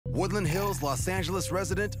Woodland Hills, Los Angeles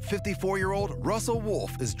resident, 54-year-old Russell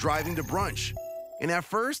Wolf is driving to brunch. And at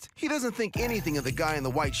first, he doesn't think anything of the guy in the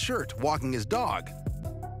white shirt walking his dog.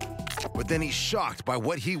 But then he's shocked by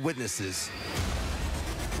what he witnesses.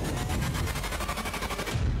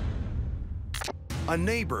 A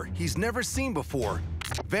neighbor he's never seen before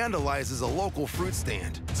vandalizes a local fruit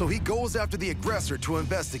stand, so he goes after the aggressor to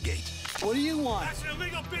investigate. What do you want? That's an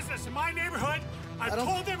illegal business in my neighborhood. I've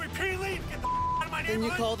told them repeatedly to get the out of my neighborhood. Then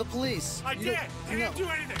you call the police. I did. They didn't do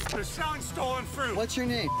anything. They're selling stolen fruit. What's your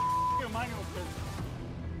name? My name is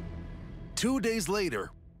 2 days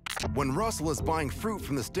later, when Russell is buying fruit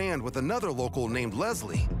from the stand with another local named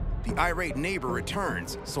Leslie, the irate neighbor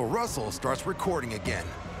returns, so Russell starts recording again.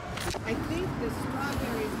 I think the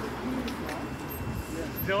strawberries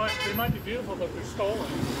look beautiful. They might be beautiful, but they're stolen.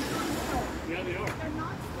 Yeah, they are. They're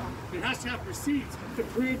not stolen. He has to have receipts to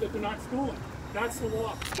prove that they're not stolen. That's the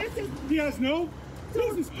law. This is, He has no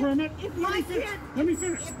business permit. if Let my me finish. kid, Let me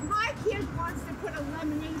finish. if my kid wants to put a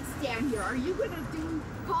lemonade stand here, are you gonna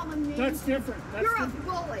call him names? That's different. That's You're different.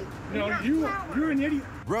 a bully. No, You're a coward. you're an idiot.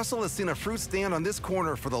 Russell has seen a fruit stand on this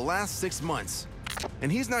corner for the last 6 months, and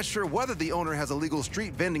he's not sure whether the owner has a legal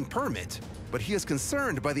street vending permit, but he is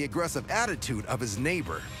concerned by the aggressive attitude of his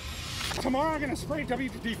neighbor. Tomorrow I'm gonna spray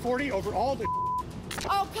WD-40 over all the.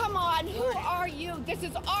 Oh, come on. Who are you? This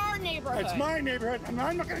is our neighborhood. It's my neighborhood, and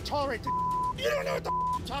I'm not gonna tolerate the. You don't know what the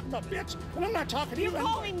you're talking about, bitch. And I'm not talking to you. You're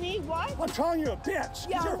calling me what? I'm calling you a bitch.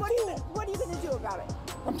 Yeah, You're a fool. what are you gonna do about it?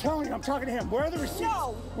 I'm telling you, I'm talking to him. Where are the receipts?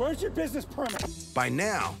 No. Where's your business permit? By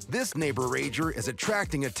now, this neighbor rager is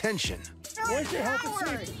attracting attention. Where's your health and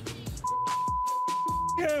Coward. safety?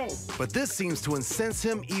 You. But this seems to incense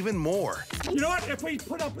him even more. You know what? If we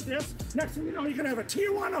put up with this, next thing you know, you're gonna have a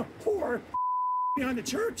Tijuana whore behind the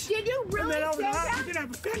church. Did you really And then over say that, that? you're gonna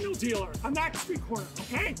have a fentanyl dealer on that street corner,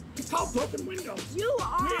 okay? It's called broken windows. You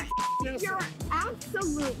are. Yes. You're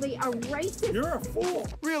absolutely a racist. You're a fool.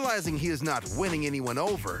 Realizing he is not winning anyone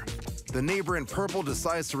over, the neighbor in purple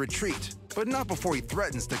decides to retreat, but not before he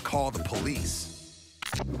threatens to call the police.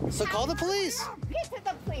 So call the police. Get to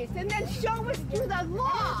the police and then show us through the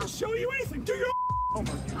law. I'll show you anything. Do your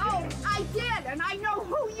homework. Oh, I did, and I know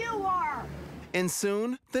who you are. And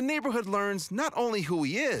soon, the neighborhood learns not only who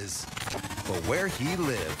he is, but where he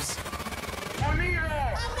lives.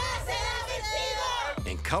 And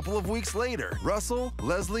a couple of weeks later, Russell,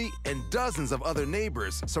 Leslie, and dozens of other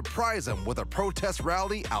neighbors surprise him with a protest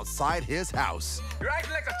rally outside his house. You're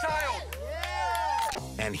acting like a child.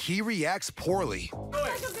 And he reacts poorly.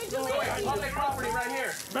 Public property right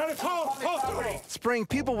here. Man, it's home. Close. Spraying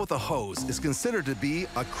people with a hose is considered to be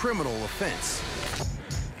a criminal offense.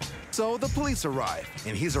 So the police arrive,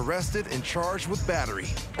 and he's arrested and charged with battery.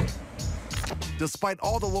 Despite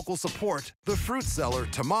all the local support, the fruit seller,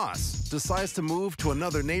 Tomas, decides to move to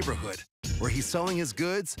another neighborhood where he's selling his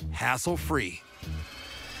goods hassle-free.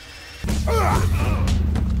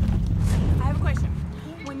 I have a question.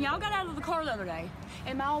 When y'all got out of the car the other day,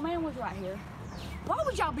 and my old man was right here, why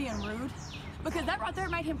was y'all being rude? Because that right there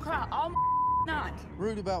made him cry all night.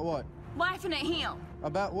 Rude about what? Laughing at him.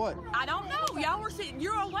 About what? I don't know. Y'all were sitting,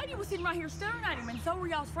 your old lady was sitting right here staring at him, and so were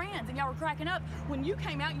y'all's friends, and y'all were cracking up. When you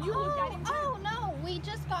came out, you looked at him too. Oh, no, we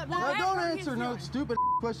just got Well, back. Now, don't that's answer his no feeling. stupid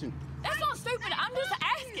question. That's not stupid. I'm just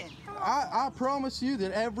asking. I promise you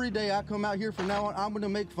that every day I come out here from now on, I'm going to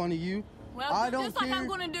make fun of you. Well, I don't just like care. I'm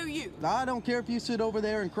going to do you. I don't care if you sit over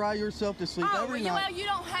there and cry yourself to sleep Oh, every well, night. you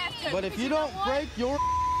don't have to. But if because you know don't what? break your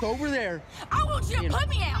over there, I want you to put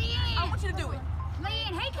me out. Leanne. I want you to do it.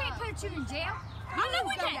 Leanne, he can't put you in jail. I know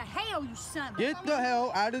we Go to can't. hell, you son of a- get the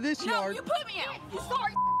hell out of this No, yard. you put me out. You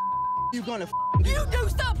sorry. You're going to You do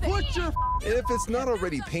something. put your If it's not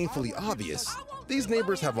already painfully obvious, these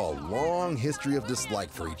neighbors have a long history of dislike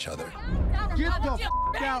for each other. get the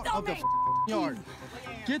out of the yard.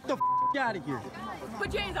 Get the out of here.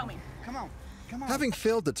 Put your hands on me. Come on. Come on. Having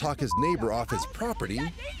failed to talk his neighbor off his property,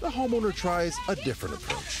 the homeowner tries a different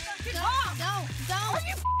approach. Don't.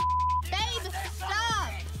 Babe,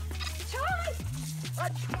 stop.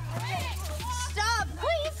 Stop,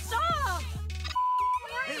 please stop.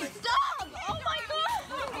 Stop. Oh my God.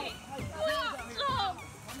 Please stop.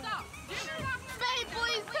 Stop. Babe,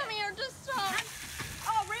 please come here. Just stop.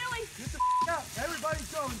 Oh, really?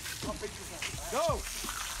 Everybody's going. Go.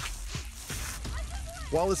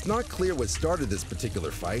 While it's not clear what started this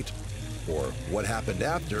particular fight, or what happened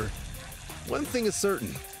after, one thing is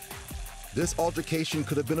certain. This altercation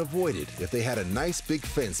could have been avoided if they had a nice big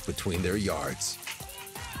fence between their yards.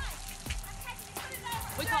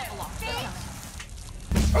 We call the law.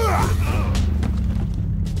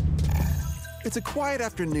 It's a quiet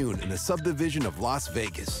afternoon in a subdivision of Las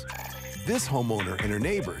Vegas. This homeowner and her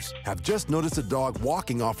neighbors have just noticed a dog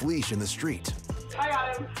walking off leash in the street. I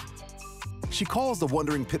got him. She calls the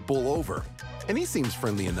wandering pit bull over, and he seems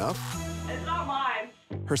friendly enough. It's not mine.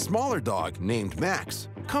 Her smaller dog, named Max,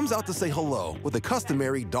 comes out to say hello with a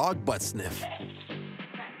customary dog butt sniff.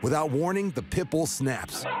 Without warning, the pit bull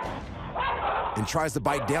snaps and tries to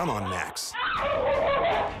bite down on Max.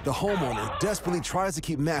 The homeowner desperately tries to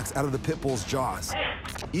keep Max out of the pit bull's jaws,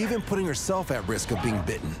 even putting herself at risk of being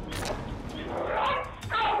bitten.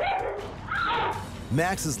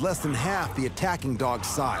 Max is less than half the attacking dog's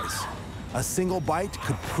size. A single bite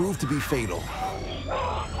could prove to be fatal.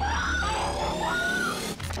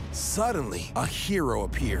 Suddenly, a hero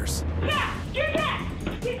appears. Get back!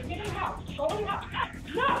 Get in the house. Go in the house.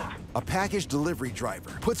 No! A package delivery driver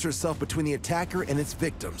puts herself between the attacker and its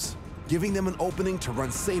victims, giving them an opening to run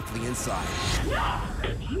safely inside. No!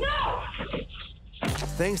 No!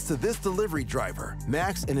 Thanks to this delivery driver,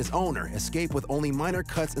 Max and his owner escape with only minor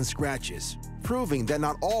cuts and scratches, proving that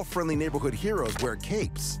not all friendly neighborhood heroes wear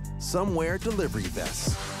capes. Some wear delivery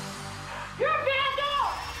vests. You're a bad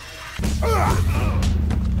dog!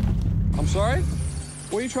 I'm sorry?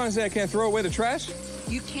 What are you trying to say? I can't throw away the trash?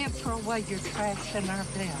 You can't throw away your trash in our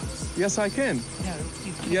house. Yes, I can. No,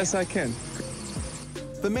 you can't. Yes, I can.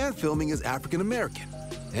 The man filming is African American,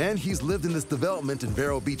 and he's lived in this development in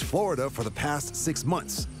Vero Beach, Florida for the past 6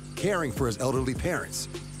 months, caring for his elderly parents.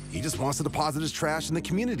 He just wants to deposit his trash in the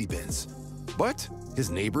community bins. But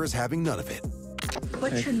his neighbor is having none of it.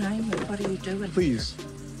 What's your name and what are you doing Please,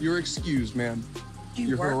 you're excused, ma'am. here?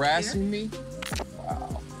 You're work harassing me?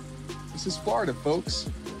 Wow. This is Florida, folks.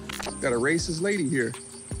 Got a racist lady here.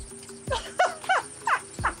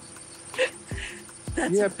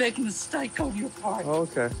 That's a big mistake on your part.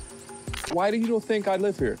 Okay. Why do you don't think I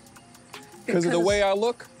live here? Because of the way I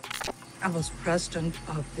look? I was president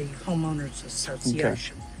of the Homeowners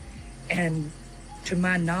Association. And to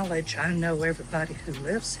my knowledge, I know everybody who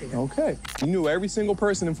lives here. Okay. You knew every single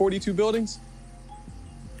person in 42 buildings?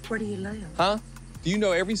 Where do you live? Huh? Do you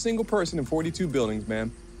know every single person in 42 buildings,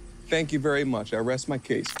 ma'am? Thank you very much. I rest my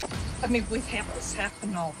case. I mean, we have this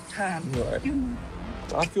happen all the time. Right. You know.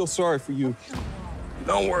 I feel sorry for you.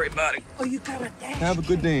 Don't worry about it. Oh, you got a dash. Have a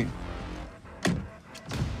good day.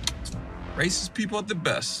 Racist people at the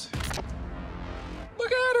best.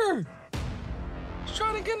 Look at her. She's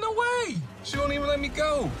trying to get in the way. She won't even let me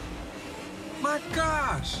go. My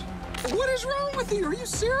gosh. What is wrong with you? Are you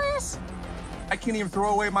serious? I can't even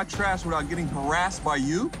throw away my trash without getting harassed by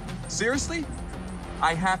you? Seriously?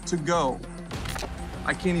 I have to go.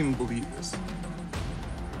 I can't even believe this.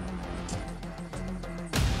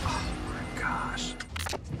 Oh my gosh.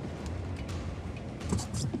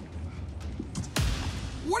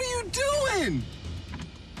 What are you doing?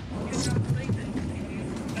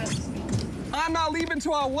 I'm not leaving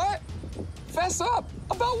till I what? Fess up.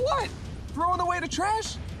 About what? Throwing away the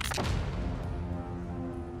trash?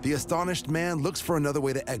 The astonished man looks for another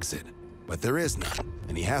way to exit, but there is none,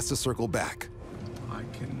 and he has to circle back. I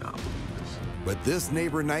cannot believe this. But this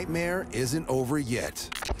neighbor nightmare isn't over yet.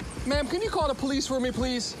 Ma'am, can you call the police for me,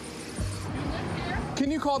 please? You live here? Can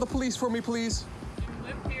you call the police for me, please? You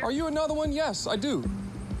live here? Are you another one? Yes, I do.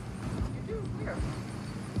 You do? Where?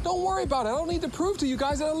 Don't worry about it. I don't need to prove to you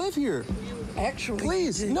guys that I live here. Actually,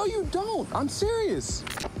 Please. you do. No, you don't. I'm serious.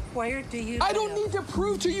 Where do you I don't live? need to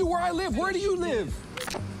prove to you where I live. Where do you live?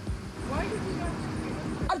 Why did you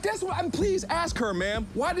not? That's what please ask her, ma'am.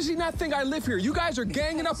 Why does she not think I live here? You guys are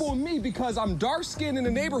ganging up on me because I'm dark-skinned in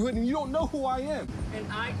the neighborhood and you don't know who I am. And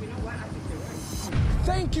you know what? I think you're right.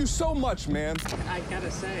 Thank you so much, ma'am. I gotta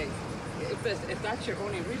say, if that's your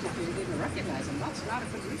only reason for you didn't recognize him, that's not a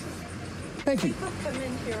good reason. Thank you. People come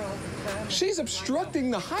in here all the time. She's obstructing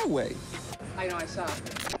the highway. I know, I saw.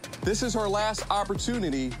 This is her last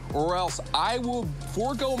opportunity, or else I will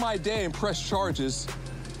forego my day and press charges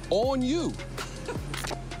on you.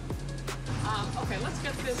 Okay, let's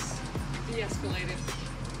get this de-escalated.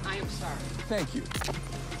 I am sorry. Thank you.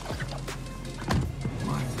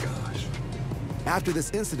 My gosh. After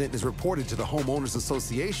this incident is reported to the Homeowners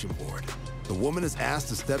Association Board, the woman is asked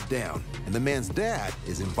to step down, and the man's dad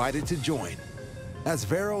is invited to join, as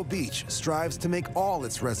Vero Beach strives to make all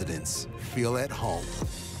its residents feel at home.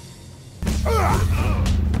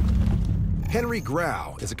 Henry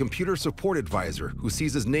Grau is a computer support advisor who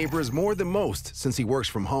sees his neighbors more than most since he works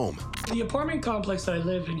from home. The apartment complex I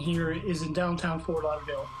live in here is in downtown Fort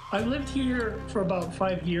Lauderdale. I've lived here for about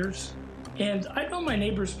 5 years, and I know my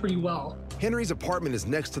neighbors pretty well. Henry's apartment is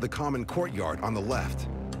next to the common courtyard on the left,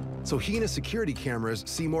 so he and his security cameras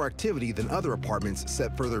see more activity than other apartments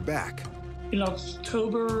set further back. In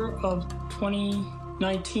October of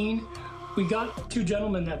 2019, We got two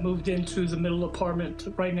gentlemen that moved into the middle apartment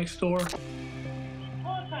right next door.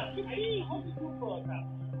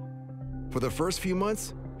 For the first few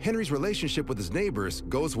months, Henry's relationship with his neighbors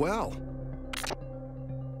goes well.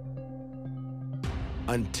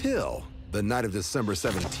 Until the night of December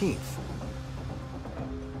 17th.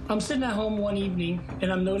 I'm sitting at home one evening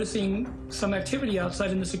and I'm noticing some activity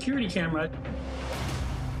outside in the security camera.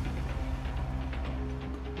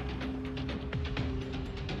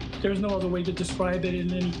 There's no other way to describe it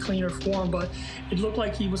in any cleaner form, but it looked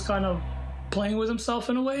like he was kind of playing with himself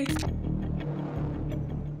in a way.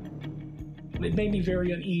 It made me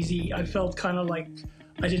very uneasy. I felt kind of like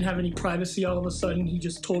I didn't have any privacy all of a sudden. He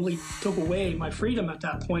just totally took away my freedom at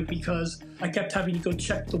that point because I kept having to go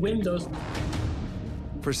check the windows.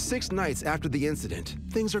 For 6 nights after the incident,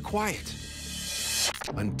 things are quiet.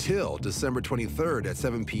 Until December 23rd at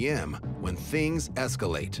 7 p.m., when things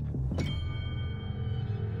escalate.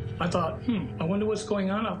 I thought, I wonder what's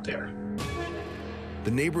going on out there.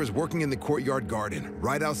 The neighbor is working in the courtyard garden,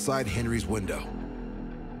 right outside Henry's window.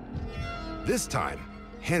 This time,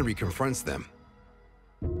 Henry confronts them.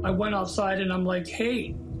 I went outside and I'm like,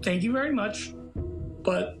 hey, thank you very much,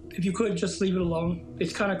 but if you could just leave it alone.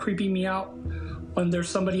 It's kind of creeping me out when there's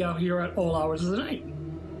somebody out here at all hours of the night.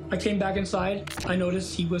 I came back inside, I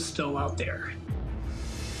noticed he was still out there.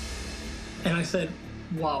 And I said,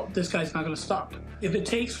 wow, this guy's not gonna stop. If it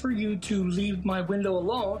takes for you to leave my window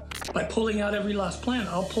alone by pulling out every last plant,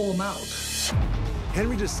 I'll pull them out.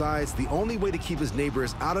 Henry decides the only way to keep his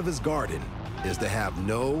neighbors out of his garden is to have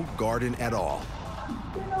no garden at all.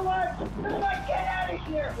 You know what? Get out of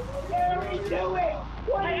here! What are you doing?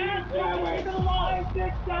 I asked you to leave it alone!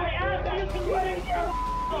 I asked you to leave it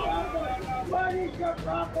alone! What is your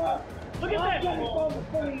problem? Look at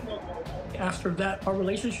this! After that, our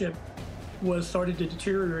relationship started to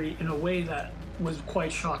deteriorate in a way that was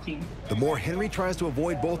quite shocking. The more Henry tries to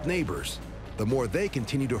avoid both neighbors, the more they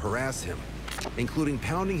continue to harass him, including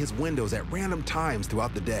pounding his windows at random times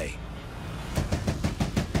throughout the day.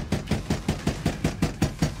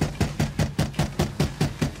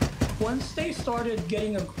 Once they started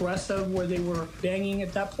getting aggressive where they were banging,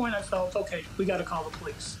 at that point I felt, okay, we gotta call the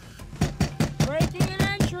police. Breaking and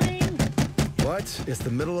entering! But it's the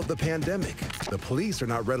middle of the pandemic. The police are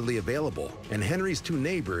not readily available, and Henry's two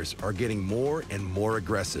neighbors are getting more and more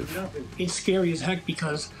aggressive. It's scary as heck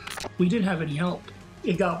because we didn't have any help.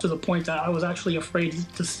 It got to the point that I was actually afraid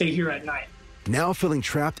to stay here at night. Now feeling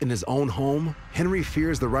trapped in his own home, Henry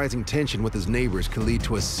fears the rising tension with his neighbors could lead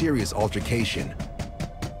to a serious altercation.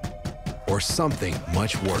 Or something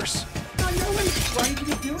much worse. Why are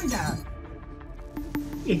you doing that?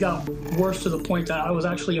 It got worse to the point that I was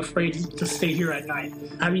actually afraid to stay here at night.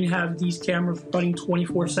 Having to have these cameras running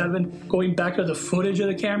 24/7, going back to the footage of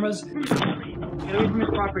the cameras. Get away from his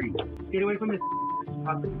property. Get away from his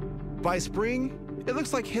property. By spring, it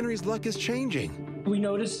looks like Henry's luck is changing. We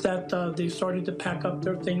noticed that they started to pack up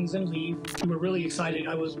their things and leave. We were really excited.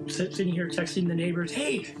 I was sitting here texting the neighbors,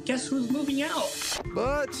 hey, guess who's moving out?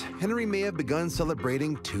 But Henry may have begun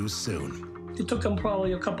celebrating too soon. It took them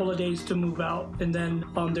probably a couple of days to move out, and then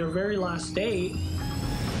on their very last day,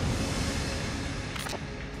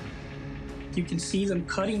 you can see them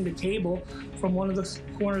cutting the cable from one of the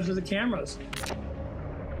corners of the cameras.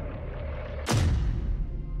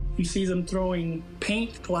 You see them throwing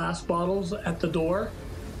paint glass bottles at the door.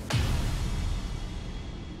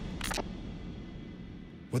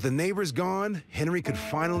 With the neighbors gone, Henry could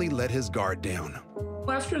finally let his guard down.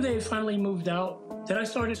 After they finally moved out, then I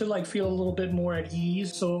started to feel a little bit more at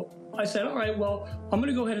ease. So I said, all right, well, I'm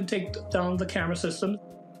gonna go ahead and take down the camera system.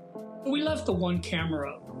 We left the one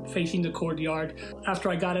camera facing the courtyard.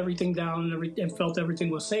 After I got everything down and felt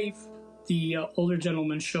everything was safe, the older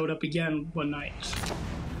gentleman showed up again one night.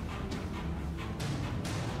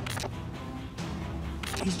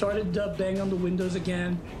 He started to bang on the windows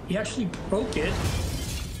again. He actually broke it,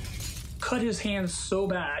 cut his hand so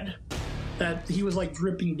bad that he was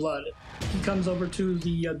dripping blood. He comes over to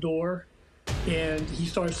the door and he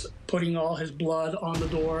starts putting all his blood on the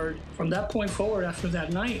door. From that point forward, after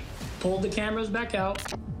that night, pulled the cameras back out,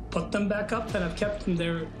 put them back up, and I've kept them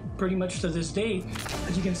there pretty much to this day.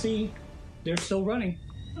 As you can see, they're still running.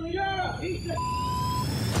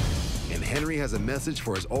 And Henry has a message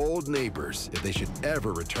for his old neighbors if they should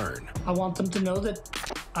ever return. I want them to know that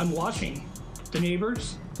I'm watching. The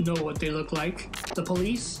neighbors know what they look like. The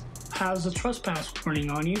police has a trespass warning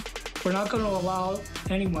on you. We're not going to allow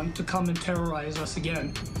anyone to come and terrorize us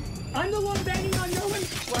again. I'm the one banging on your window.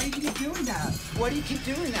 Why are you doing that? Why do you keep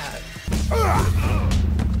doing that?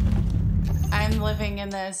 I'm living in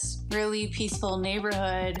this really peaceful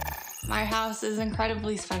neighborhood My house is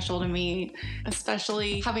incredibly special to me,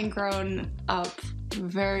 especially having grown up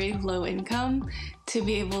very low income, to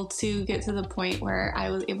be able to get to the point where I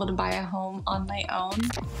was able to buy a home on my own.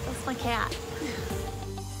 That's my cat.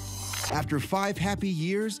 After 5 happy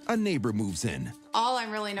years, a neighbor moves in. All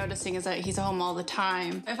I'm really noticing is that he's home all the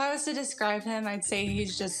time. If I was to describe him, I'd say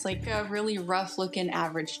he's just like a really rough-looking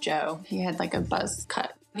average Joe. He had like a buzz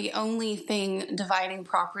cut. The only thing dividing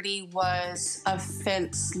property was a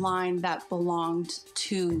fence line that belonged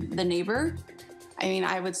to the neighbor. I mean,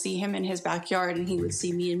 I would see him in his backyard and he would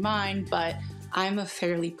see me in mine, but I'm a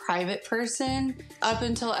fairly private person. Up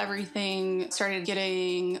until everything started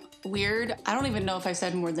getting weird, I don't even know if I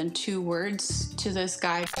said more than 2 words to this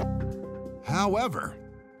guy. However,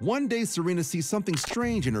 one day Serena sees something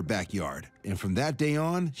strange in her backyard, and from that day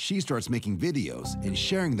on, she starts making videos and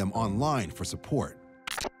sharing them online for support.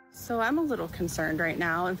 So I'm a little concerned right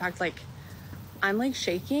now. In fact, I'm like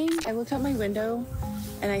shaking. I looked out my window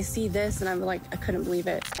and I see this and I'm like, I couldn't believe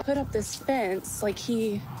it. Put up this fence, like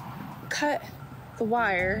he cut the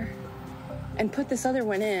wire and put this other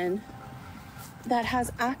one in that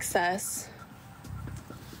has access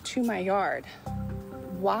to my yard.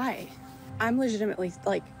 Why? I'm legitimately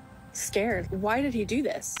scared. Why did he do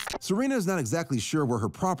this? Serena is not exactly sure where her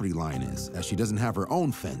property line is, as she doesn't have her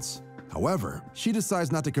own fence. However, she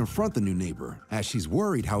decides not to confront the new neighbor, as she's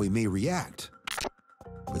worried how he may react.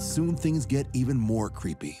 But soon things get even more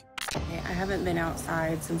creepy. I haven't been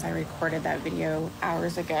outside since I recorded that video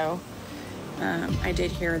hours ago. I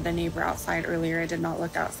did hear the neighbor outside earlier. I did not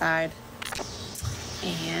look outside.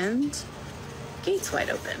 And gate's wide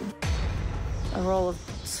open. A roll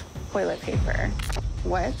of toilet paper.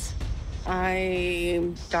 What?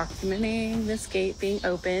 I'm documenting this gate being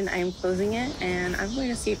open. I'm closing it, and I'm going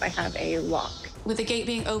to see if I have a lock. With the gate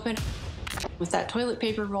being open, with that toilet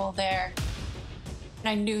paper roll there,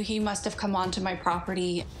 I knew he must have come onto my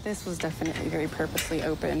property. This was definitely very purposely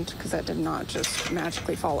opened, because that did not just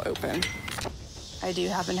magically fall open. I do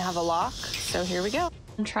happen to have a lock, so here we go.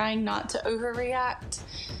 I'm trying not to overreact,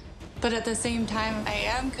 but at the same time, I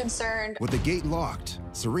am concerned. With the gate locked,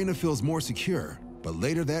 Serena feels more secure. But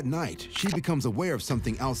later that night, she becomes aware of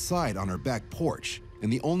something outside on her back porch,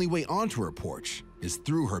 and the only way onto her porch is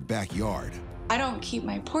through her backyard. I don't keep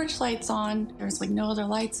my porch lights on. There's no other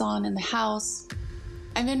lights on in the house.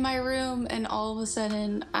 I'm in my room, and all of a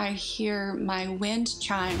sudden, I hear my wind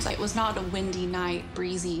chimes. It was not a windy night,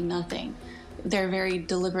 breezy, nothing. They're very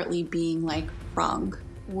deliberately being rung,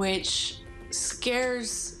 which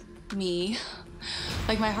scares me.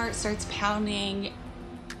 My heart starts pounding,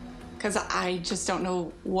 because I just don't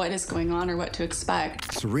know what is going on or what to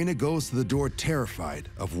expect. Serena goes to the door terrified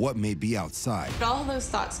of what may be outside. All those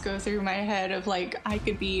thoughts go through my head of I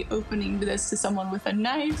could be opening this to someone with a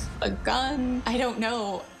knife, a gun. I don't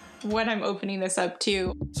know what I'm opening this up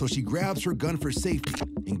to. So she grabs her gun for safety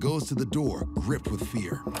and goes to the door, gripped with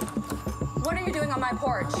fear. What are you doing on my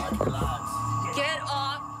porch? Get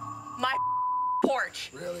off my porch.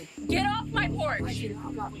 Really? Get off my porch.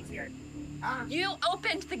 You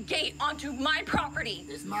opened the gate onto my property.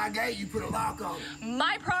 It's my gate. You put a lock on it.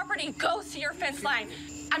 My property goes to your fence line.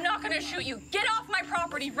 I'm not gonna shoot you. Get off my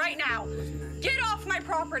property right now. Get off my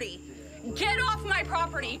property. Get off my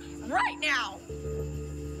property right now.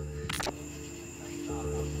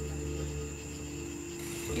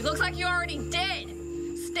 You look like you already did.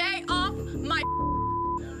 Stay off my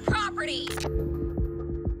property.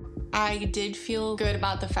 I did feel good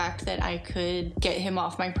about the fact that I could get him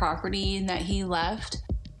off my property and that he left,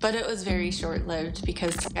 but it was very short-lived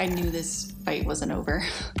because I knew this fight wasn't over.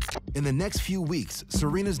 In the next few weeks,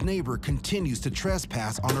 Serena's neighbor continues to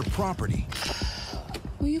trespass on her property.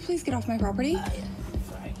 Will you please get off my property?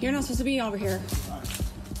 You're not supposed to be over here.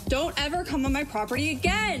 Don't ever come on my property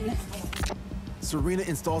again. Serena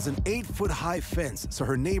installs an 8-foot-high fence so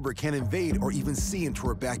her neighbor can't invade or even see into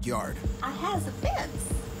her backyard. I has a fence.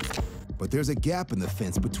 But there's a gap in the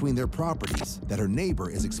fence between their properties that her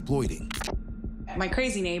neighbor is exploiting. My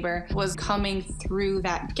crazy neighbor was coming through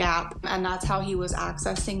that gap, and that's how he was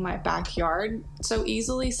accessing my backyard so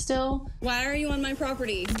easily still. Why are you on my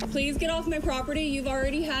property? Please get off my property. You've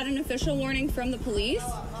already had an official warning from the police.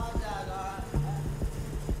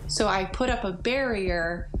 So I put up a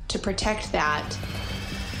barrier to protect that.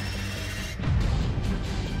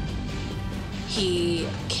 He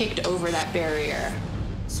kicked over that barrier.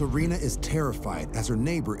 Serena is terrified as her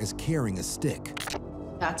neighbor is carrying a stick.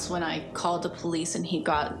 That's when I called the police and he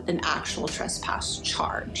got an actual trespass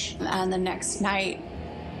charge. And the next night,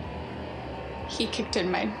 he kicked in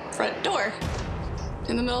my front door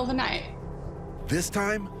in the middle of the night. This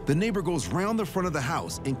time, the neighbor goes round the front of the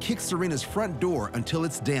house and kicks Serena's front door until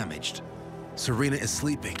it's damaged. Serena is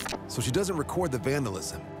sleeping, so she doesn't record the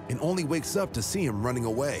vandalism and only wakes up to see him running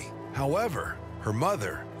away. However, her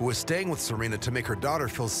mother, who is staying with Serena to make her daughter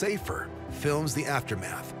feel safer, films the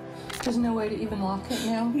aftermath. There's no way to even lock it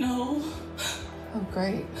now? No. Oh,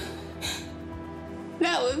 great.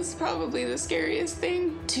 That was probably the scariest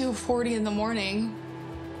thing. 2:40 in the morning,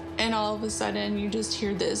 and all of a sudden you just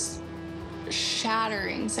hear this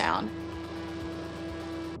shattering sound.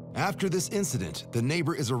 After this incident, the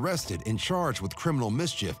neighbor is arrested and charged with criminal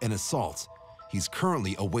mischief and assault. He's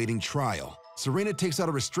currently awaiting trial. Serena takes out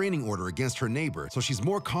a restraining order against her neighbor, so she's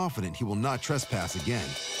more confident he will not trespass again.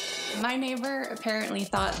 My neighbor apparently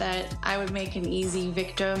thought that I would make an easy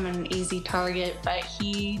victim and an easy target, but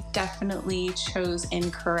he definitely chose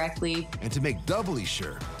incorrectly. And to make doubly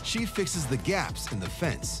sure, she fixes the gaps in the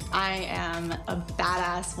fence. I am a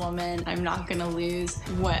badass woman. I'm not gonna lose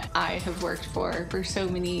what I have worked for so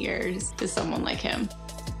many years to someone like him.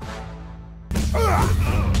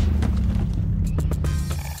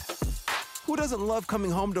 Who doesn't love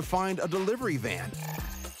coming home to find a delivery van?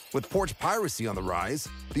 With porch piracy on the rise,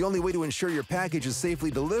 the only way to ensure your package is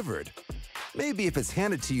safely delivered, maybe if it's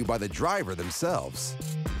handed to you by the driver themselves.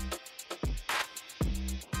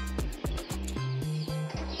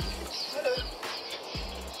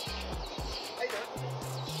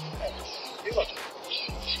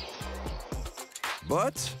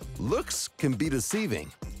 But looks can be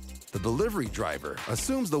deceiving. The delivery driver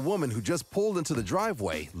assumes the woman who just pulled into the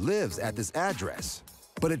driveway lives at this address.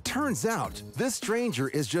 But it turns out this stranger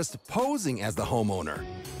is just posing as the homeowner.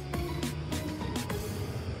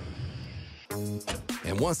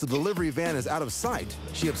 And once the delivery van is out of sight,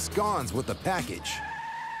 she absconds with the package.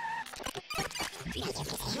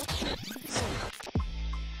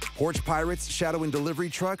 Porch pirates shadowing delivery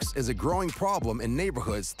trucks is a growing problem in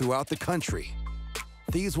neighborhoods throughout the country.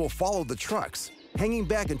 Thieves will follow the trucks, hanging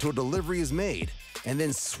back until delivery is made, and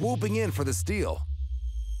then swooping in for the steal.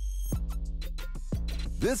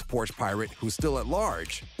 This porch pirate, who's still at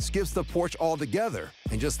large, skips the porch altogether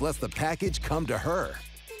and just lets the package come to her.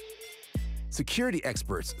 Security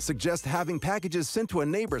experts suggest having packages sent to a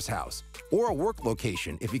neighbor's house or a work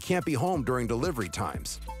location if you can't be home during delivery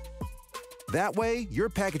times. That way, your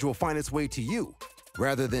package will find its way to you,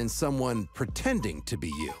 rather than someone pretending to be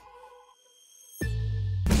you.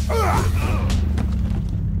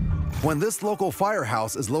 When this local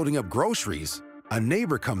firehouse is loading up groceries, a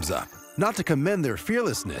neighbor comes up, not to commend their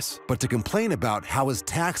fearlessness, but to complain about how his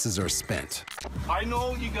taxes are spent. I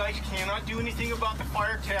know you guys cannot do anything about the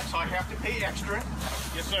fire tax. I have to pay extra.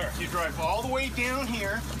 Yes, sir. You drive all the way down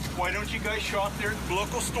here. Why don't you guys shop there at the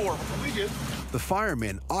local store? We do. The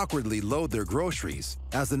firemen awkwardly load their groceries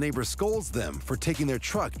as the neighbor scolds them for taking their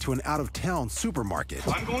truck to an out-of-town supermarket.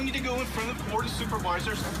 I'm going to go in front of the board of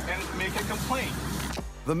supervisors and make a complaint.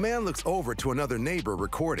 The man looks over to another neighbor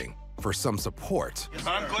recording for some support.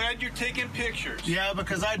 I'm glad you're taking pictures. Yeah,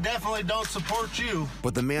 because I definitely don't support you.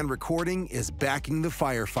 But the man recording is backing the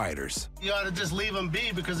firefighters. You ought to just leave them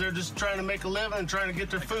be because they're just trying to make a living and trying to get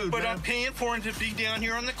their food. But man. I'm paying for them to be down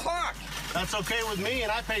here on the clock. That's okay with me,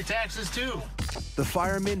 and I pay taxes too. The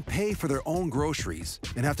firemen pay for their own groceries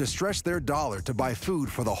and have to stretch their dollar to buy food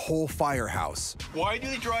for the whole firehouse. Why do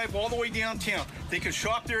they drive all the way downtown? They could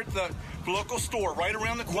shop there at the local store right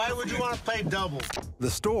around the corner. Why would you want to pay double?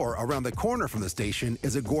 The store around the corner from the station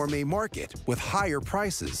is a gourmet market with higher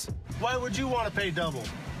prices. Why would you want to pay double?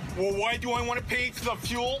 Well, why do I want to pay for the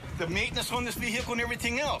fuel, the maintenance on this vehicle, and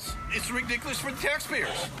everything else? It's ridiculous for the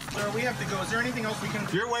taxpayers. Sir, we have to go. Is there anything else we can...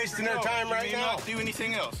 You're wasting our time right now. Not do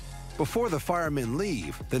anything else. Before the firemen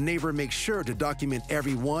leave, the neighbor makes sure to document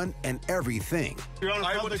everyone and everything. You're on a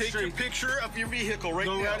I will public take street. a picture of your vehicle right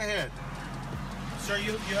now. Go right ahead. Sir,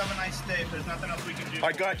 you have a nice day. If there's nothing else we can do.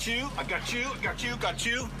 I got you. I got you. I got you. Got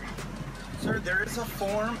you. Sir, there is a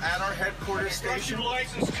form at our headquarters station Your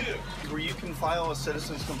license too. where you can file a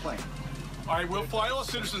citizen's complaint. I will file a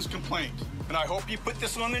citizen's complaint, and I hope you put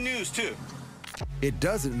this on the news too. It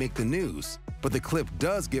doesn't make the news, but the clip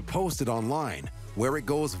does get posted online, where it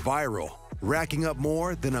goes viral, racking up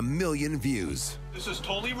more than 1 million views. This is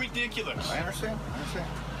totally ridiculous. I understand.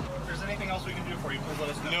 If there's anything else we can do for you, please let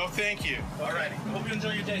us know. No, thank you. All right. Hope you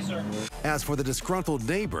enjoy your day, sir. As for the disgruntled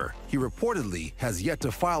neighbor, he reportedly has yet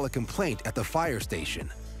to file a complaint at the fire station,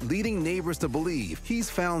 leading neighbors to believe he's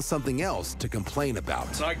found something else to complain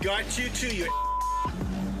about. I got you too, you.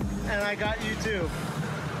 And I got you too.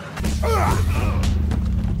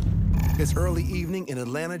 It's early evening in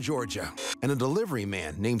Atlanta, Georgia, and a delivery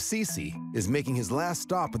man named Cece is making his last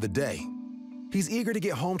stop of the day. He's eager to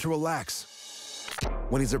get home to relax.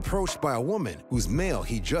 when he's approached by a woman whose mail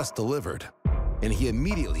he just delivered. And he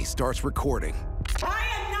immediately starts recording. I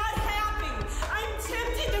am not happy. I'm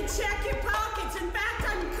tempted to check your pockets. In fact,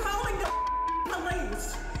 I'm calling the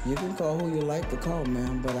police. You can call who you like to call,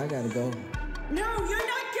 ma'am, but I gotta go. No, you're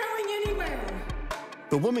not going anywhere.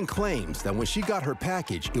 The woman claims that when she got her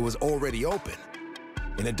package, it was already open.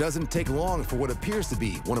 And it doesn't take long for what appears to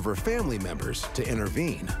be one of her family members to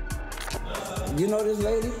intervene. You know this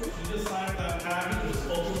lady? She just signed that package. Just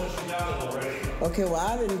told you what she got already. Okay, well,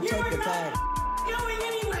 I didn't take the tag. You're not going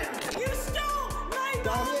anywhere. You stole my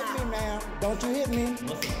Don't hit me, ma'am. Don't you hit me.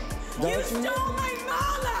 You stole my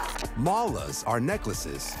mala. Malas are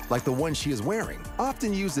necklaces, like the one she is wearing,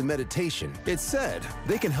 often used in meditation. It's said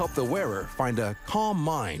they can help the wearer find a calm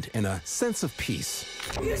mind and a sense of peace.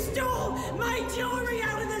 You stole my jewelry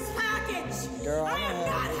out of this package. Girl, I am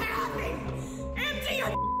not happy. Empty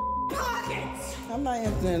your pockets. I'm not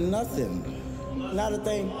emptying nothing. Not a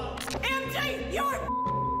thing. Empty your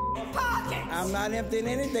pockets. I'm not emptying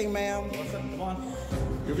anything, ma'am. Come on.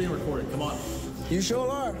 You're being recorded. Come on. You sure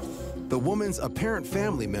are. The woman's apparent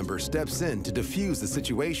family member steps in to defuse the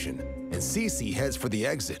situation, and Cece heads for the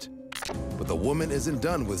exit. But the woman isn't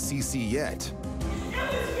done with Cece yet.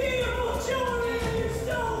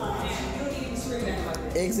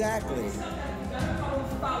 Exactly.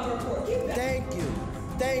 Thank you.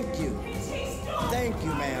 Thank you. Thank you,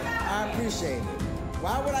 ma'am. I appreciate it.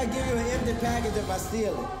 Why would I give you an empty package if I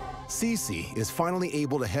steal it? Cece is finally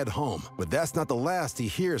able to head home, but that's not the last he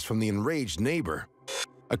hears from the enraged neighbor.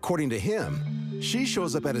 According to him, she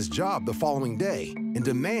shows up at his job the following day and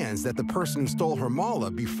demands that the person who stole her mala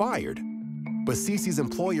be fired. But Cece's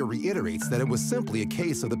employer reiterates that it was simply a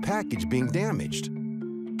case of the package being damaged.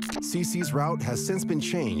 Cece's route has since been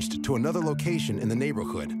changed to another location in the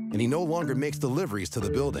neighborhood, and he no longer makes deliveries to the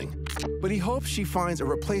building. But he hopes she finds a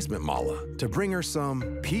replacement mala to bring her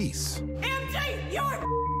some peace. Empty your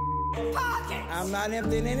pockets. I'm not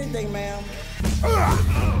emptying anything, ma'am.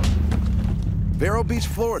 Vero Beach,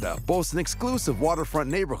 Florida boasts an exclusive waterfront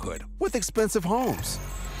neighborhood with expensive homes.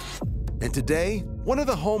 And today, one of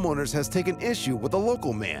the homeowners has taken issue with a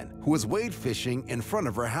local man who was wade fishing in front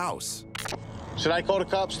of her house. Should I call the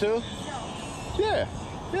cops too? Yeah.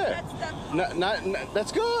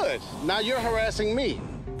 That's good. Now you're harassing me.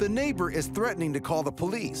 The neighbor is threatening to call the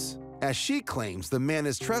police, as she claims the man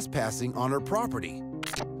is trespassing on her property.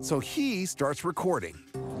 So he starts recording.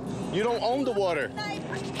 You don't own the water.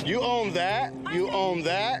 You own that. You own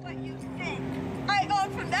that. I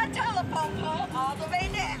own from that telephone pole all the way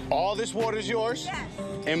down. All this water is yours?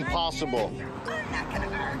 Yes. Impossible. I'm not gonna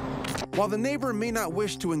argue. While the neighbor may not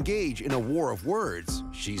wish to engage in a war of words,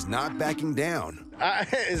 she's not backing down.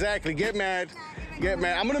 Exactly. Get mad. Get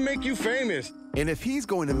mad. I'm gonna make you famous. And if he's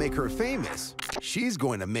going to make her famous, she's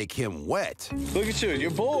going to make him wet. Look at you.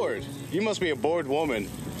 You're bored. You must be a bored woman.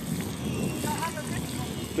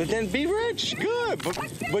 But then be rich. Good.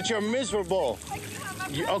 But you're miserable.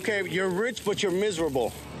 Okay, you're rich, but you're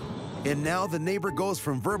miserable. And now the neighbor goes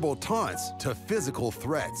from verbal taunts to physical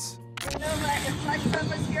threats.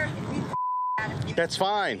 That's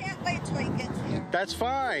fine. Can't wait till he gets here. That's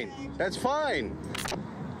fine. That's fine.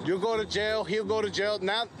 You'll go to jail. He'll go to jail.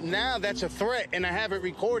 Now that's a threat, and I have it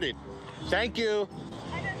recorded. Thank you.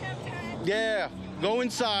 I don't have time. Yeah. Go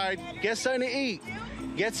inside. Get something to eat.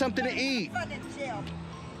 Get something to eat.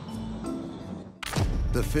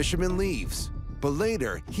 The fisherman leaves, but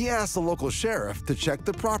later he asks the local sheriff to check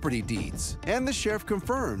the property deeds. And the sheriff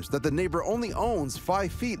confirms that the neighbor only owns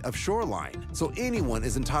 5 feet of shoreline, so anyone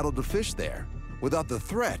is entitled to fish there without the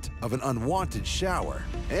threat of an unwanted shower.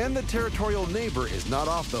 And the territorial neighbor is not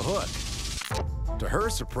off the hook. To her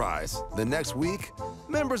surprise, the next week,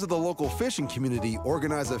 members of the local fishing community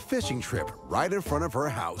organize a fishing trip right in front of her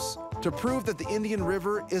house to prove that the Indian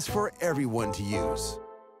River is for everyone to use.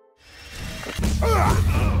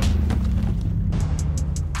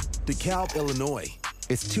 DeKalb, Illinois.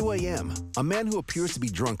 It's 2 a.m. A man who appears to be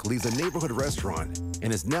drunk leaves a neighborhood restaurant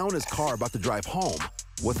and is now in his car about to drive home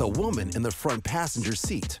with a woman in the front passenger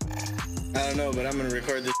seat. I don't know, but I'm gonna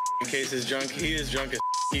record this in case he's drunk. He is drunk as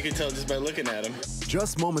you can tell just by looking at him.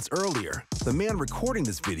 Just moments earlier, the man recording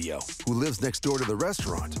this video, who lives next door to the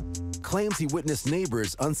restaurant, claims he witnessed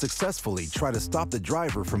neighbors unsuccessfully try to stop the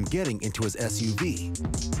driver from getting into his SUV.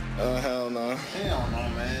 Oh, hell no. Hell no,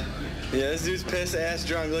 man. Yeah, this dude's piss ass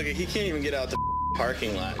drunk. Look, he can't even get out the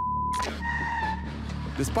parking lot.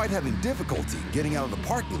 Despite having difficulty getting out of the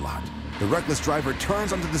parking lot, the reckless driver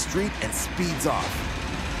turns onto the street and speeds off.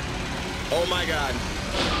 Oh my God.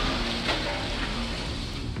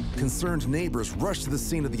 Concerned neighbors rush to the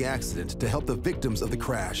scene of the accident to help the victims of the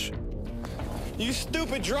crash. You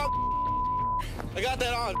stupid drunk. I got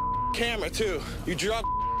that on camera, too. You drunk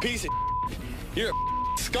piece of You're a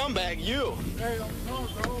scumbag, you. Hey, don't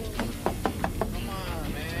talk, bro. Come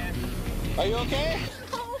on, man. Are you okay?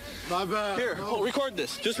 My bad. Here, record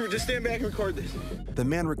this. Just stand back and record this. The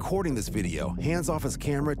man recording this video hands off his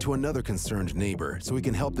camera to another concerned neighbor so he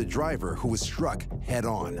can help the driver who was struck head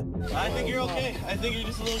on. I think you're okay. I think you're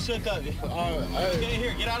just a little shook up. Okay,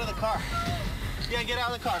 here, get out of the car. Yeah, get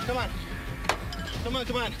out of the car. Come on. Come on,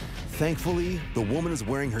 come on. Thankfully, the woman is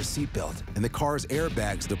wearing her seatbelt and the car's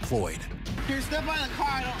airbags deployed. Here, step out of the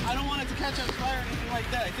car. I don't want it to catch on fire or anything like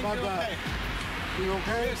that. I think you're okay. You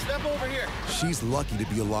okay? Here, step over here. She's lucky to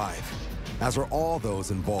be alive, as are all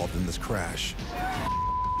those involved in this crash.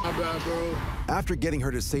 My bad, bro. After getting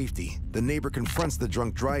her to safety, the neighbor confronts the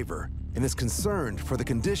drunk driver and is concerned for the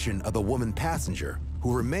condition of the woman passenger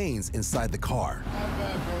who remains inside the car. My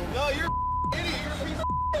bad, bro. No, you're an idiot. You're a piece of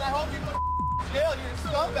and I hope you go to jail. You're a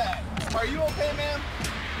scumbag. Are you okay, ma'am?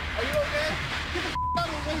 Are you okay? Get the out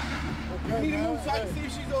of the way. Okay, you need to move so I can see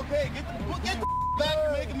if she's okay. Get the back.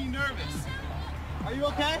 You're making me nervous. Are you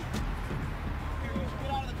okay? Here, you should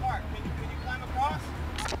get out of the car. Can you climb across?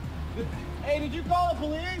 Hey, did you call the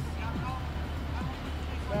police?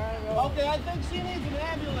 Okay, I think she needs an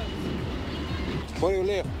ambulance. Where do you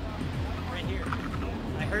live? Right here.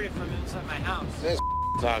 I heard it from inside my house. That's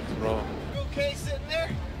talk, bro. You okay sitting there?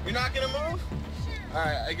 You're not gonna move? All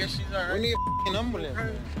right, I guess she's all right. We need an ambulance.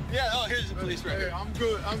 Yeah, oh, here's the police right here. I'm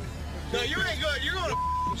good. No, you ain't good. You're going to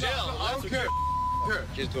jail. I don't care. Here.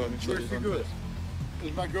 Just doing it. Good.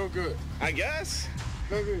 Is my girl good? I guess.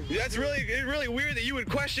 That's really weird that you would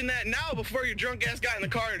question that now before your drunk ass got in the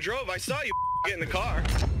car and drove. I saw you get in the car.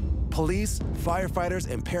 Police, firefighters,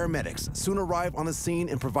 and paramedics soon arrive on the scene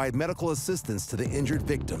and provide medical assistance to the injured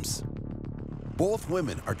victims. Both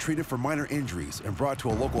women are treated for minor injuries and brought to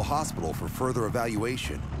a local hospital for further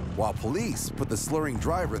evaluation, while police put the slurring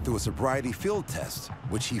driver through a sobriety field test,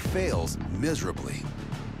 which he fails miserably.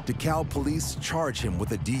 DeKalb police charge him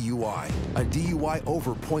with a DUI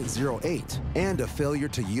over .08, and a failure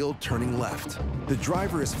to yield turning left. The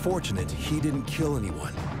driver is fortunate he didn't kill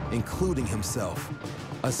anyone, including himself.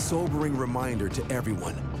 A sobering reminder to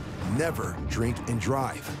everyone: never drink and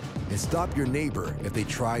drive, and stop your neighbor if they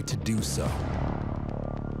try to do so.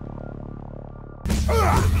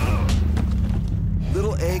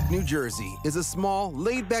 Little Egg, New Jersey is a small,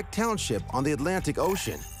 laid-back township on the Atlantic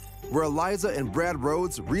Ocean, where Eliza and Brad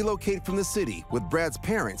Rhodes relocate from the city with Brad's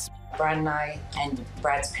parents. Brad and I and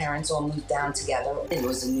Brad's parents all moved down together. It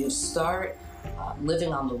was a new start,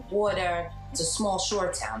 living on the water. It's a small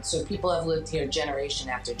shore town, so people have lived here generation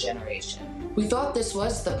after generation. We thought this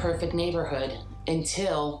was the perfect neighborhood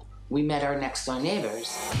until we met our next-door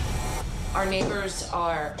neighbors. Our neighbors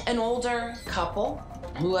are an older couple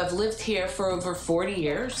who have lived here for over 40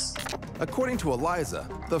 years. According to Eliza,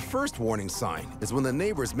 the first warning sign is when the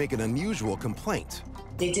neighbors make an unusual complaint.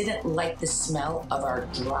 They didn't like the smell of our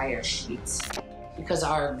dryer sheets because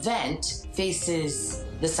our vent faces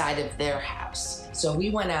the side of their house. So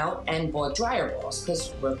we went out and bought dryer balls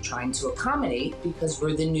because we're trying to accommodate because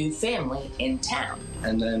we're the new family in town.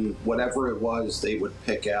 And then whatever it was, they would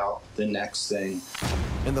pick out the next thing.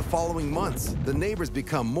 In the following months, the neighbors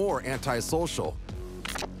become more antisocial.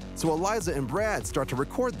 So Eliza and Brad start to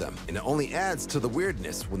record them, and it only adds to the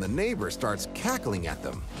weirdness when the neighbor starts cackling at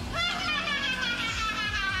them.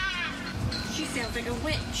 She sounds like a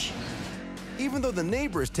witch. Even though the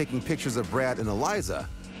neighbor is taking pictures of Brad and Eliza,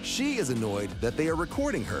 she is annoyed that they are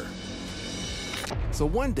recording her. So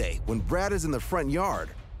one day, when Brad is in the front yard,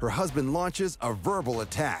 her husband launches a verbal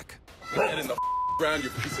attack. Head in the ground,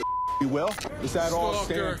 you piece of. You will? Is that all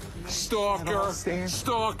stand? Stalker!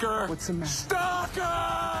 Stalker! What's the matter?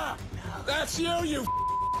 Stalker! That's you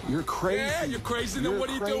You're crazy. Yeah, you're crazy. Then what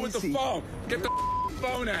do you do with the phone? Get the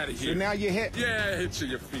phone out of here. So now you hit. Yeah, I hit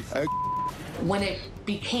you piece. When it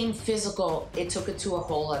became physical, it took it to a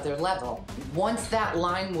whole other level. Once that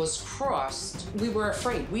line was crossed, we were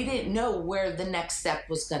afraid. We didn't know where the next step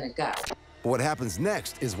was gonna go. But what happens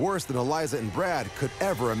next is worse than Eliza and Brad could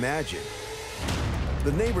ever imagine.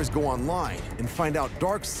 The neighbors go online and find out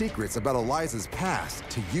dark secrets about Eliza's past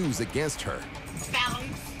to use against her.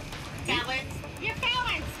 Felons. Felons. You're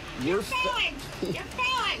felons. You're felons. You're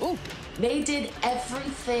felons. They did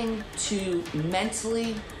everything to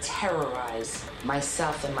mentally terrorize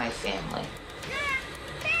myself and my family.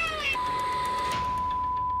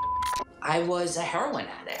 I was a heroin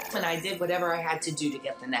addict, and I did whatever I had to do to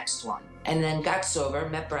get the next one. And then got sober,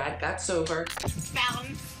 met Brad, got sober.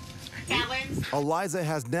 Felons. Felons. Eliza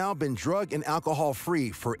has now been drug and alcohol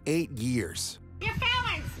free for 8 years. You're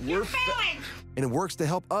felons. You're felons. and works to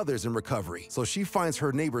help others in recovery, so she finds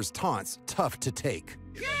her neighbor's taunts tough to take.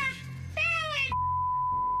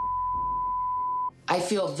 I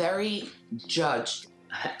feel very judged,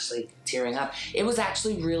 actually tearing up. It was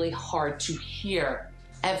actually really hard to hear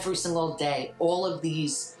every single day all of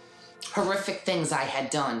these horrific things I had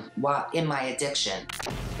done while in my addiction.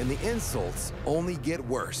 And the insults only get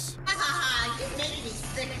worse. You make me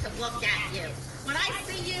sick to look at you. When I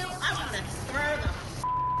see you, I want to throw the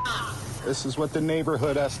up. This is what the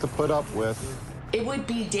neighborhood has to put up with. It would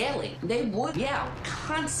be daily. They would yell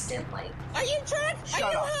constantly. Are you drunk? Are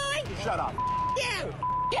you high? Shut up.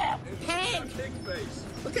 Yeah. Hank.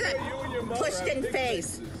 Look at that pushed-in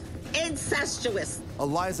face. Incestuous.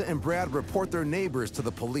 Eliza and Brad report their neighbors to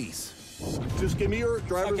the police. Just give me your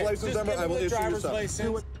driver's license number. I will issue you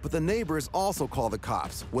something. But the neighbors also call the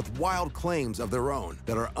cops with wild claims of their own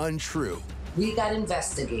that are untrue. We got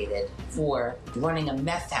investigated for running a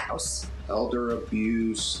meth house, Elder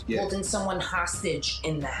abuse. holding someone hostage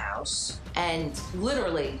in the house, and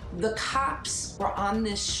literally the cops were on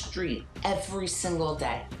this street every single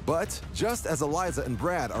day. But just as Eliza and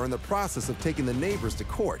Brad are in the process of taking the neighbors to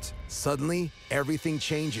court, suddenly everything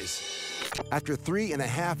changes. After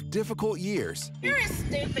 3.5 difficult years, You're a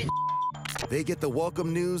stupid. they get the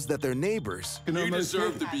welcome news that their neighbors You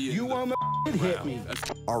deserve to be in the hit me.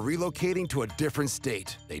 Are relocating to a different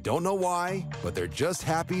state. They don't know why, but they're just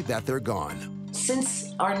happy that they're gone.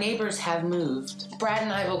 Since our neighbors have moved, Brad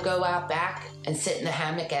and I will go out back and sit in the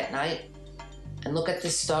hammock at night and look at the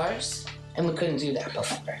stars, and we couldn't do that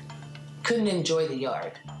before. Couldn't enjoy the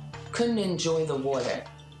yard. Couldn't enjoy the water.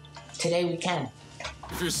 Today we can.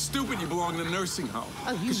 If you're stupid, you belong in a nursing home.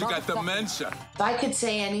 Because you got dementia. If I could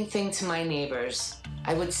say anything to my neighbors,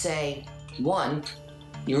 I would say, 1,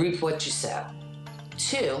 you reap what you sow.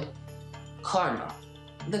 2, karma.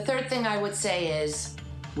 The third thing I would say is,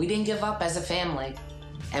 we didn't give up as a family,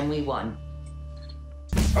 and we won.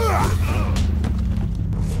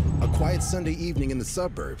 A quiet Sunday evening in the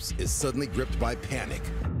suburbs is suddenly gripped by panic.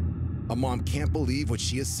 A mom can't believe what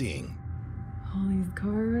she is seeing. All these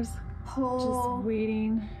cars just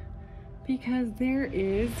waiting because there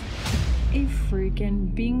is a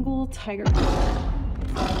freaking Bengal tiger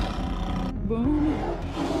boom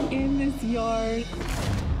in this yard.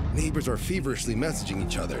 Neighbors are feverishly messaging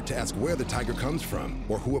each other to ask where the tiger comes from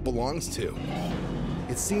or who it belongs to.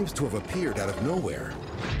 It seems to have appeared out of nowhere.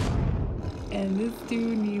 And this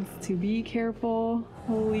dude needs to be careful.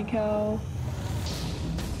 Holy cow.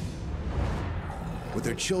 With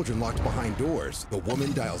their children locked behind doors, the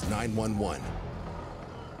woman dials 911.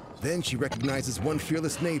 Then she recognizes one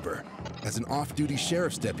fearless neighbor as an off-duty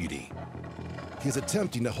sheriff's deputy. He is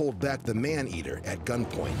attempting to hold back the man-eater at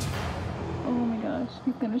gunpoint. Oh my gosh,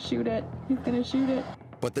 he's gonna shoot it. He's gonna shoot it.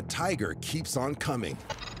 But the tiger keeps on coming.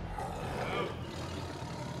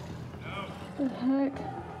 What the heck?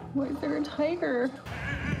 Why is there a tiger?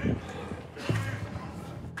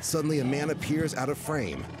 Suddenly, a man appears out of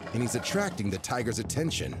frame, and he's attracting the tiger's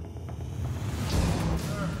attention.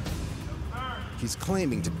 He's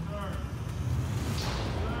claiming to...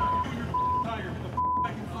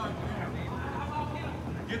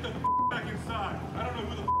 Get the back inside. I don't know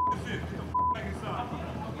who the this is. Get the back inside.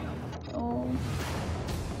 Oh.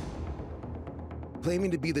 Claiming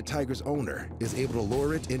to be the tiger's owner, is able to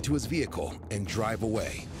lure it into his vehicle and drive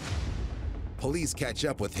away. Police catch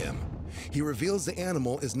up with him. He reveals the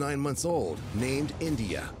animal is 9 months old, named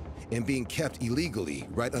India, and being kept illegally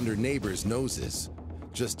right under neighbors' noses,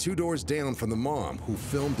 just 2 doors down from the mom who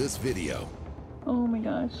filmed this video. Oh my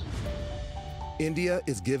gosh. India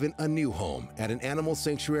is given a new home at an animal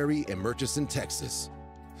sanctuary in Murchison, Texas.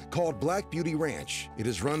 Called Black Beauty Ranch, it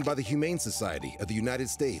is run by the Humane Society of the United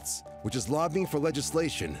States, which is lobbying for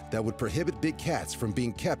legislation that would prohibit big cats from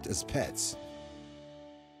being kept as pets.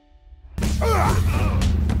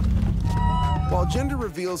 While gender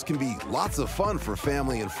reveals can be lots of fun for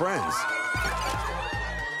family and friends,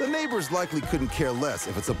 the neighbors likely couldn't care less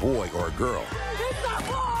if it's a boy or a girl.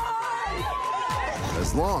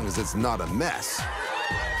 As long as it's not a mess.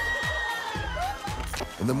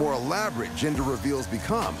 And the more elaborate gender reveals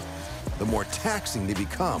become, the more taxing they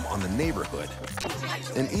become on the neighborhood.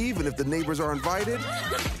 And even if the neighbors are invited,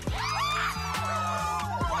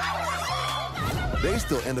 they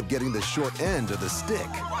still end up getting the short end of the stick.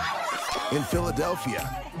 In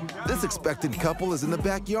Philadelphia, this expectant couple is in the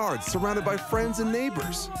backyard surrounded by friends and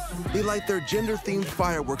neighbors. They light their gender-themed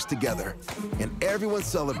fireworks together, and everyone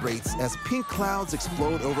celebrates as pink clouds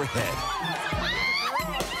explode overhead.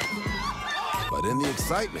 But in the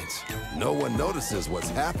excitement, no one notices what's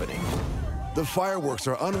happening. The fireworks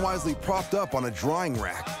are unwisely propped up on a drying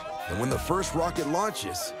rack, And when the first rocket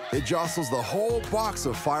launches, it jostles the whole box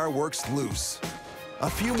of fireworks loose. A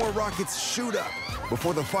few more rockets shoot up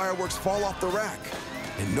before the fireworks fall off the rack,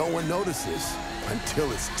 and no one notices until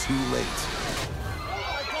it's too late.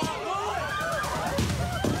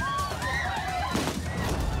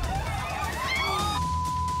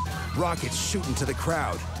 Rockets shoot into the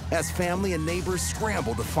crowd as family and neighbors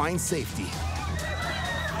scramble to find safety.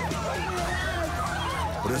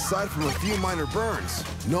 But aside from a few minor burns,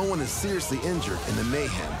 no one is seriously injured in the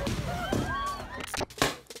mayhem.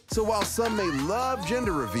 So while some may love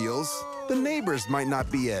gender reveals, the neighbors might not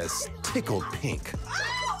be as tickled pink.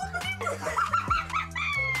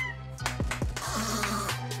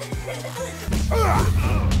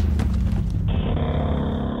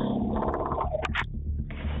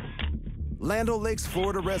 Land O'Lakes,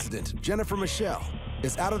 Florida resident Jennifer Michelle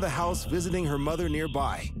is out of the house visiting her mother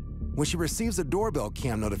nearby when she receives a doorbell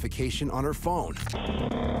cam notification on her phone.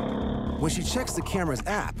 When she checks the camera's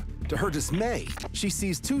app, to her dismay, she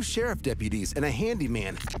sees two sheriff deputies and a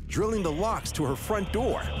handyman drilling the locks to her front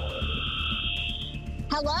door.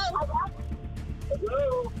 Hello?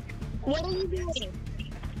 Hello? What are you doing?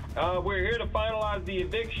 We're here to finalize the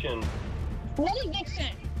eviction. What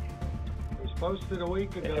eviction? It was posted a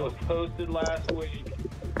week ago. It was posted last week.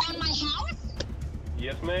 On my house?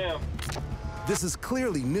 Yes, ma'am. This is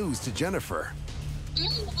clearly news to Jennifer.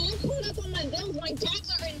 I'm pulled up on my bills. My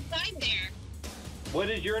dogs are inside there.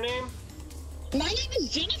 What is your name? My name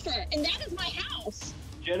is Jennifer, and that is my house.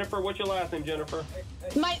 Jennifer, what's your last name, Jennifer?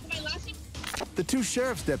 My last name? The two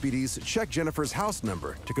sheriff's deputies check Jennifer's house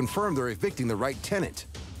number to confirm they're evicting the right tenant.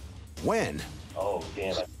 When? Oh,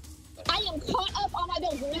 damn it. I am caught up on my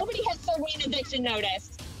bills. Nobody has served me an eviction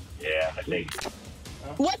notice. Yeah, I think.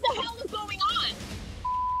 What the hell is going on?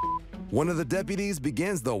 One of the deputies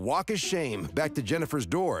begins the walk of shame back to Jennifer's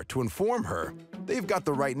door to inform her they've got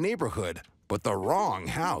the right neighborhood, but the wrong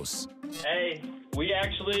house. Hey, we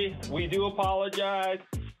do apologize.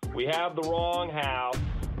 We have the wrong house.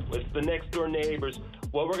 It's the next door neighbors.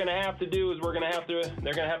 What we're gonna have to do is they're gonna have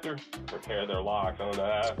to repair their locks. I don't know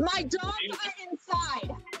how. My dogs are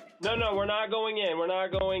inside. No, we're not going in. We're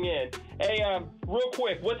not going in. Hey, real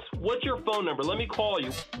quick, what's your phone number? Let me call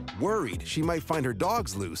you. Worried she might find her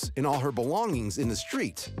dogs loose and all her belongings in the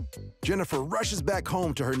street, Jennifer rushes back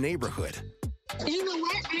home to her neighborhood. You know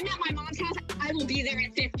what? I'm at my mom's house. I will be there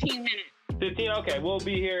in 15 minutes. 15? Okay, we'll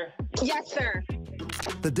be here. Yes, sir.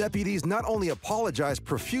 The deputies not only apologize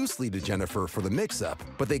profusely to Jennifer for the mix-up,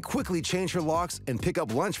 but they quickly change her locks and pick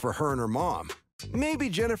up lunch for her and her mom. Maybe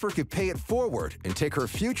Jennifer could pay it forward and take her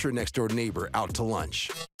future next-door neighbor out to lunch.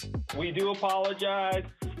 We do apologize.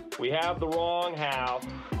 We have the wrong house.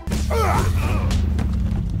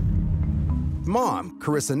 Mom,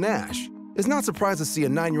 Carissa Nash, is not surprised to see a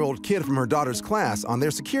 9-year-old kid from her daughter's class on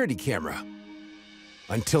their security camera.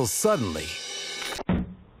 Until suddenly,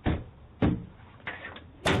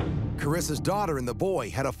 Carissa's daughter and the boy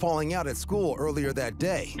had a falling out at school earlier that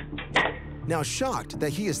day. Now shocked that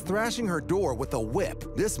he is thrashing her door with a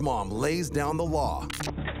whip, this mom lays down the law.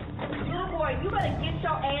 Little boy, you better get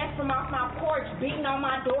your ass from off my porch beating on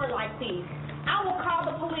my door like this. I will call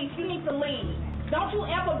the police. You need to leave. Don't you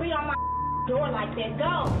ever beat on my door like that.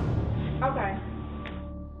 Go. Okay.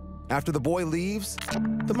 After the boy leaves,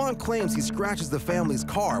 the mom claims he scratches the family's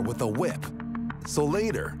car with a whip. So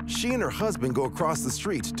later, she and her husband go across the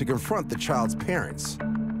street to confront the child's parents.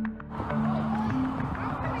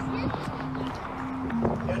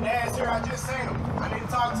 Your dad's here, I just seen him. I need to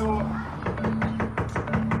talk to him.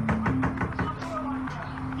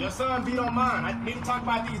 Your son beat on mine. I need to talk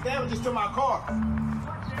about these damages to my car.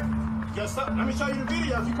 Your son, let me show you the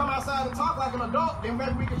video. If you come outside and talk like an adult, then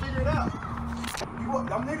maybe we can figure it out. I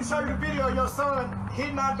need to show you the video of your son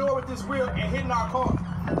hitting our door with this wheel and hitting our car.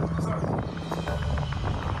 Sir.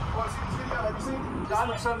 You want to see this video? Have you seen it?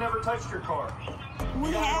 Your son never touched your car.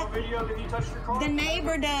 We have a video that he touched your car? The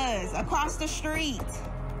neighbor does, across the street.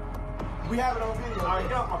 We have it on video. All right,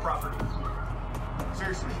 get off my property.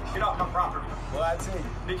 Seriously, get off my property. Well, I tell you.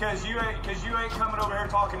 Because you ain't coming over here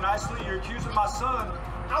talking nicely. You're accusing my son.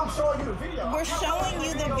 I'm showing you the video. We're showing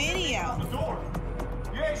you the video. The door.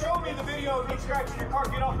 You ain't showing me the video of me scratching your car.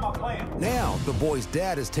 Get off my plan. Now, the boy's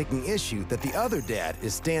dad is taking issue that the other dad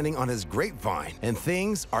is standing on his grapevine, and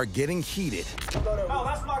things are getting heated. No,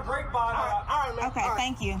 that's my grapevine. All right, okay,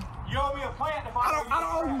 thank you. You owe me a plant if I don't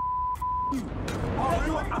owe you.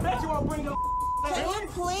 I bet you want to bring your Can you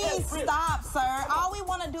please stop, sir? All we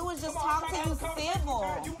want to do is just talk to you civil.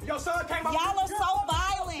 Your son came over. Y'all are so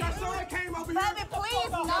violent. Your son came over here. Baby,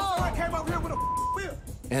 please, no. Your son came over here with a whip.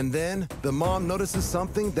 And then the mom notices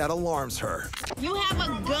something that alarms her. You have a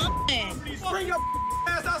gun. Bring your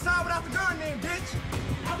ass outside. outside without the gun then, bitch.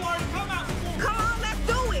 I've already come out. Come on, let's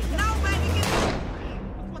do it. No, baby.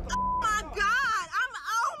 Oh my God.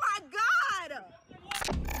 Oh my God.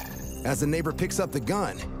 As the neighbor picks up the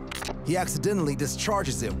gun, he accidentally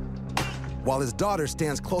discharges it while his daughter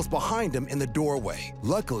stands close behind him in the doorway.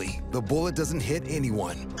 Luckily, the bullet doesn't hit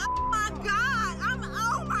anyone. Oh my God.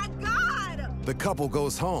 Oh my God. The couple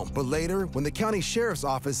goes home, but later, when the county sheriff's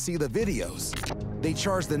office see the videos, they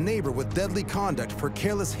charge the neighbor with deadly conduct for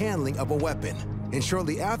careless handling of a weapon. And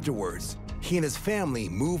shortly afterwards, he and his family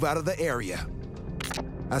move out of the area.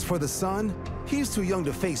 As for the son, he's too young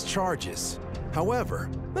to face charges. However,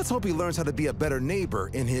 let's hope he learns how to be a better neighbor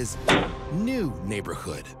in his new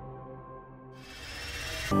neighborhood.